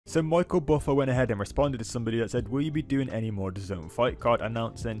So Michael Buffer went ahead and responded to somebody that said, will you be doing any more DAZN fight card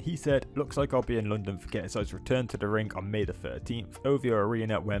announcing? He said, looks like I'll be in London for KSI's return to the ring on May the 13th, OVO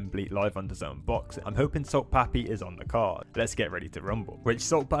Arena at Wembley, live on DAZN Boxing. I'm hoping Salt Papi is on the card. Let's get ready to rumble. Which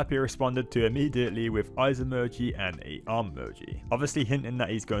Salt Papi responded to immediately with eyes emoji and a arm emoji, obviously hinting that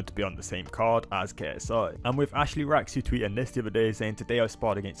he's going to be on the same card as KSI. And with Ashley Raxu tweeting this the other day saying, today I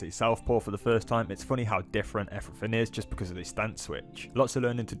sparred against a southpaw for the first time. It's funny how different everything is just because of the stance switch. Lots of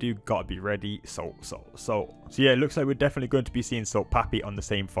learning to do, gotta be ready, salt. So yeah, it looks like we're definitely going to be seeing Salt Papi on the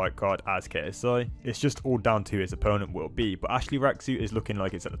same fight card as KSI. It's just all down to who his opponent will be, but Ashley Raxu is looking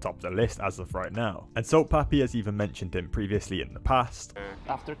like it's at the top of the list as of right now. And Salt Papi has even mentioned him previously in the past.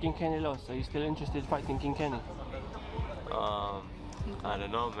 After King Kenny lost, are you still interested in fighting King Kenny? I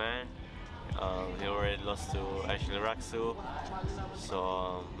don't know, man. He already lost to Ashley Raxu,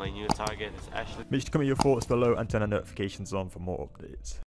 so my new target is Ashley. Make sure to comment your thoughts below and turn the notifications on for more updates.